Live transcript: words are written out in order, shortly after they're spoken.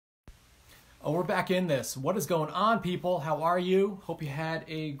Oh, we're back in this. What is going on, people? How are you? Hope you had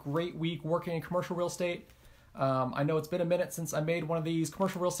a great week working in commercial real estate. I know it's been a minute since I made one of these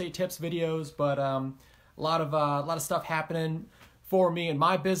commercial real estate tips videos, but a lot of stuff happening for me in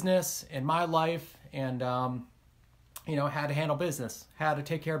my business, in my life, and had to handle business, had to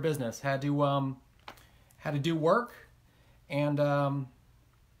take care of business, had to do work, and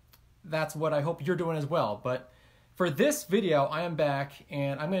that's what I hope you're doing as well. But for this video, I am back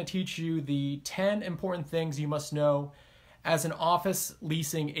and I'm going to teach you the 10 important things you must know as an office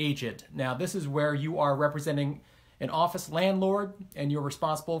leasing agent. Now, this is where you are representing an office landlord and you're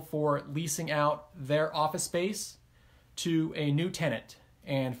responsible for leasing out their office space to a new tenant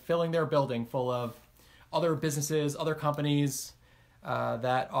and filling their building full of other businesses, other companies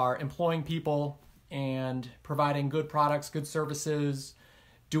that are employing people and providing good products, good services,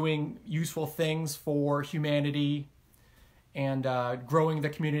 doing useful things for humanity, and growing the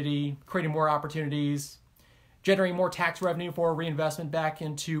community, creating more opportunities, generating more tax revenue for reinvestment back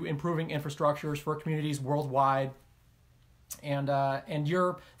into improving infrastructures for communities worldwide. And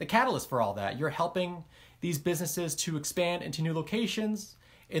you're the catalyst for all that. You're helping these businesses to expand into new locations,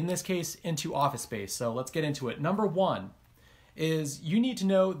 in this case, into office space. So let's get into it. Number one is you need to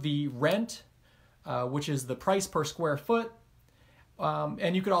know the rent, which is the price per square foot.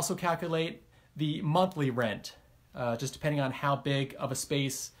 And you could also calculate the monthly rent, just depending on how big of a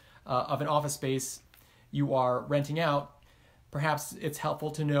space, of an office space you are renting out. Perhaps it's helpful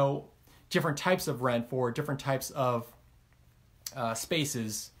to know different types of rent for different types of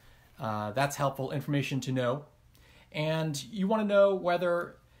spaces. That's helpful information to know. And you want to know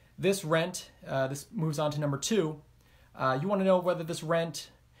whether this rent, this moves on to number two, you want to know whether this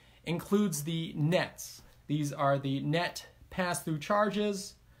rent includes the nets. These are the net pass-through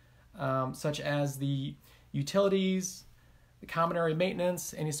charges, such as the utilities, the common area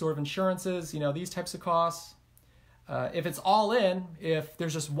maintenance, any sort of insurances, these types of costs. If it's all in, if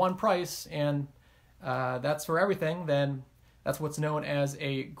there's just one price and that's for everything, then that's what's known as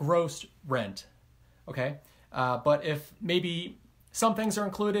a gross rent, okay? But if maybe some things are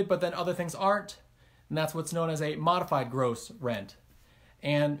included, but then other things aren't, then that's what's known as a modified gross rent.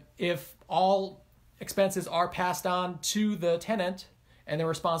 And if all expenses are passed on to the tenant and they're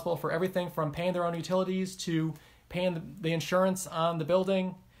responsible for everything from paying their own utilities to paying the insurance on the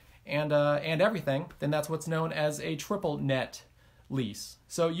building and everything, then that's what's known as a triple net lease.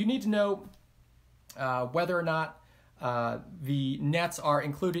 So you need to know whether or not the nets are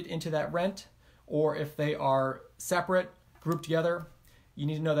included into that rent, or if they are separate, grouped together. You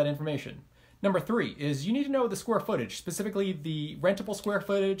need to know that information. Number three is you need to know the square footage, specifically the rentable square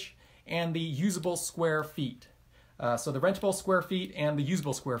footage and the usable square feet. So the rentable square feet and the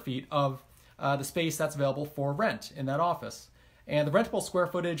usable square feet of the space that's available for rent in that office. And the rentable square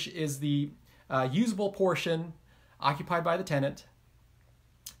footage is the usable portion occupied by the tenant,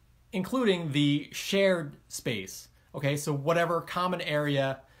 including the shared space. Okay, so whatever common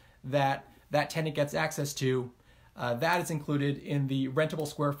area that tenant gets access to, that is included in the rentable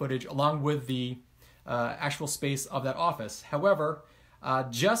square footage along with the actual space of that office. However,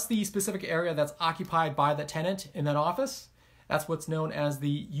 just the specific area that's occupied by the tenant in that office, that's what's known as the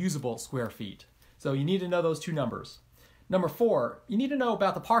usable square feet. So you need to know those two numbers. Number four, you need to know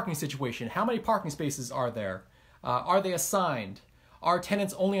about the parking situation. How many parking spaces are there? Are they assigned? Are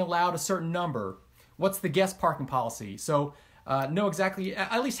tenants only allowed a certain number? What's the guest parking policy? So know exactly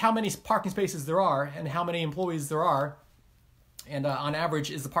at least how many parking spaces there are and how many employees there are. And on average,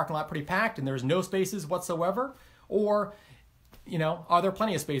 is the parking lot pretty packed and there's no spaces whatsoever? Or are there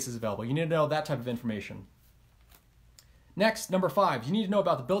plenty of spaces available? You need to know that type of information. Next, number five, you need to know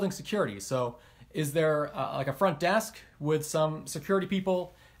about the building security. So is there like a front desk with some security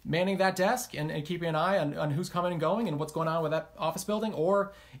people manning that desk and keeping an eye on who's coming and going and what's going on with that office building?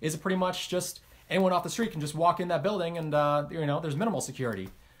 Or is it pretty much just anyone off the street can just walk in that building and there's minimal security?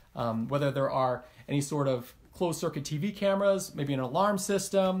 Whether there are any sort of closed circuit TV cameras, maybe an alarm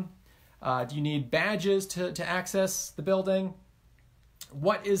system. Do you need badges to access the building?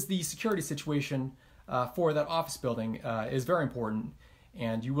 What is the security situation for that office building is very important,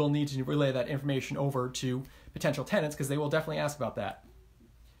 and you will need to relay that information over to potential tenants because they will definitely ask about that.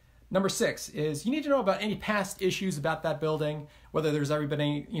 Number six is you need to know about any past issues about that building, whether there's ever been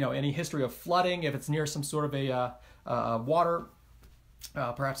any history of flooding, if it's near some sort of a water,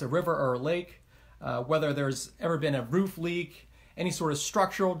 perhaps a river or a lake, whether there's ever been a roof leak, any sort of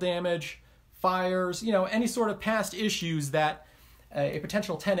structural damage, fires, any sort of past issues that a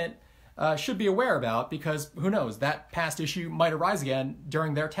potential tenant should be aware about, because who knows, that past issue might arise again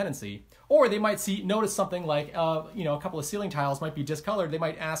during their tenancy, Or they might notice something like, you know, a couple of ceiling tiles might be discolored. They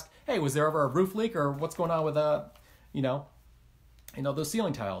might ask, hey, was there ever a roof leak, or what's going on with, you know, those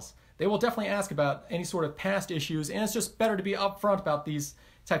ceiling tiles? They will definitely ask about any sort of past issues, and it's just better to be upfront about these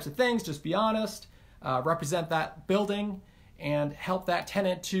types of things. Just be honest, represent that building, and help that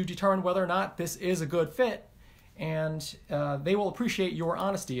tenant to determine whether or not this is a good fit. And they will appreciate your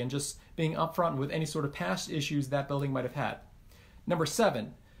honesty and just being upfront with any sort of past issues that building might have had. Number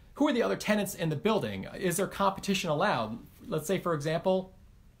 7, who are the other tenants in the building? Is there competition allowed? Let's say, for example,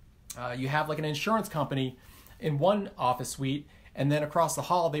 you have like an insurance company in one office suite, and then across the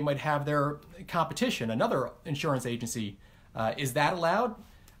hall they might have their competition, another insurance agency. Is that allowed?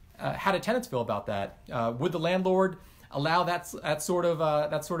 How do tenants feel about that? Would the landlord allow that sort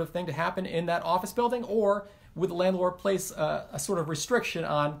of thing to happen in that office building, or would the landlord place a sort of restriction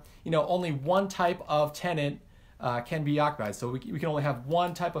on, you know, only one type of tenant can be occupied? So we can only have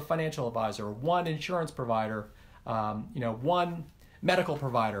one type of financial advisor, one insurance provider, you know, one medical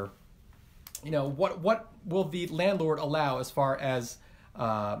provider. You know, what will the landlord allow as far as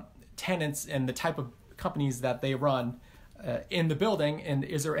tenants and the type of companies that they run in the building, and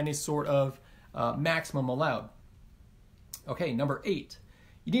is there any sort of maximum allowed? Okay, number 8,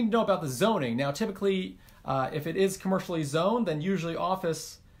 you need to know about the zoning. Now, typically, if it is commercially zoned, then usually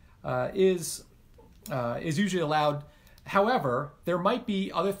office is usually allowed. However, there might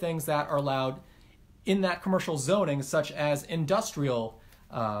be other things that are allowed in that commercial zoning, such as industrial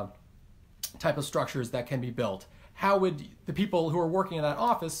type of structures that can be built. How would the people who are working in that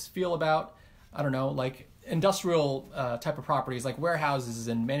office feel about, I don't know, like industrial type of properties like warehouses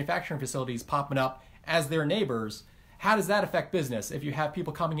and manufacturing facilities popping up as their neighbors? How does that affect business? If you have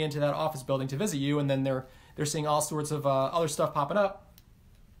people coming into that office building to visit you, and then they're seeing all sorts of other stuff popping up,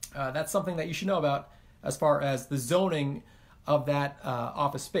 that's something that you should know about as far as the zoning of that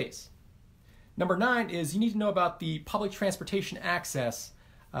office space. Number 9 is you need to know about the public transportation access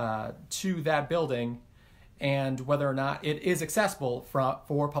to that building, and whether or not it is accessible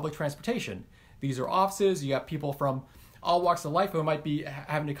for public transportation. These are offices. You got people from all walks of life who might be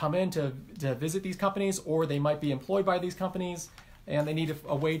having to come in to visit these companies, or they might be employed by these companies, and they need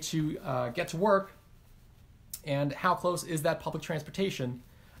a way to get to work. And how close is that public transportation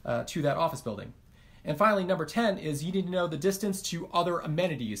to that office building? And finally, number 10 is you need to know the distance to other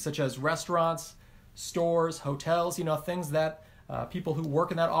amenities, such as restaurants, stores, hotels, you know, things that people who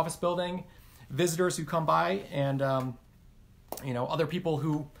work in that office building, visitors who come by, and you know, other people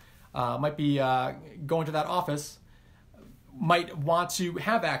who might be going to that office might want to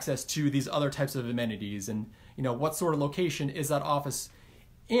have access to these other types of amenities. And, you know, what sort of location is that office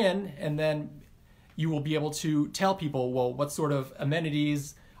in? And then you will be able to tell people, well, what sort of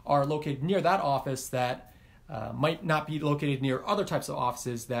amenities are located near that office that might not be located near other types of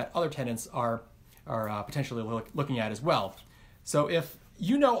offices that other tenants are potentially looking at as well. So if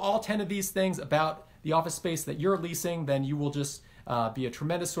you know all 10 of these things about the office space that you're leasing, then you will just be a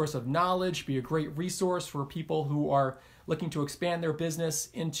tremendous source of knowledge, be a great resource for people who are looking to expand their business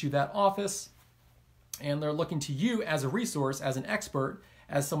into that office, and they're looking to you as a resource, as an expert,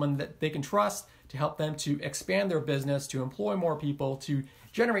 as someone that they can trust to help them to expand their business, to employ more people, to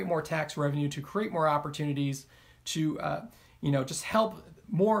generate more tax revenue, to create more opportunities, to you know, just help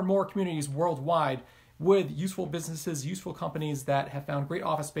more and more communities worldwide with useful businesses, useful companies that have found great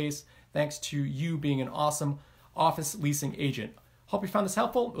office space thanks to you being an awesome office leasing agent. Hope you found this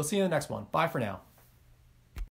helpful. We'll see you in the next one. Bye for now.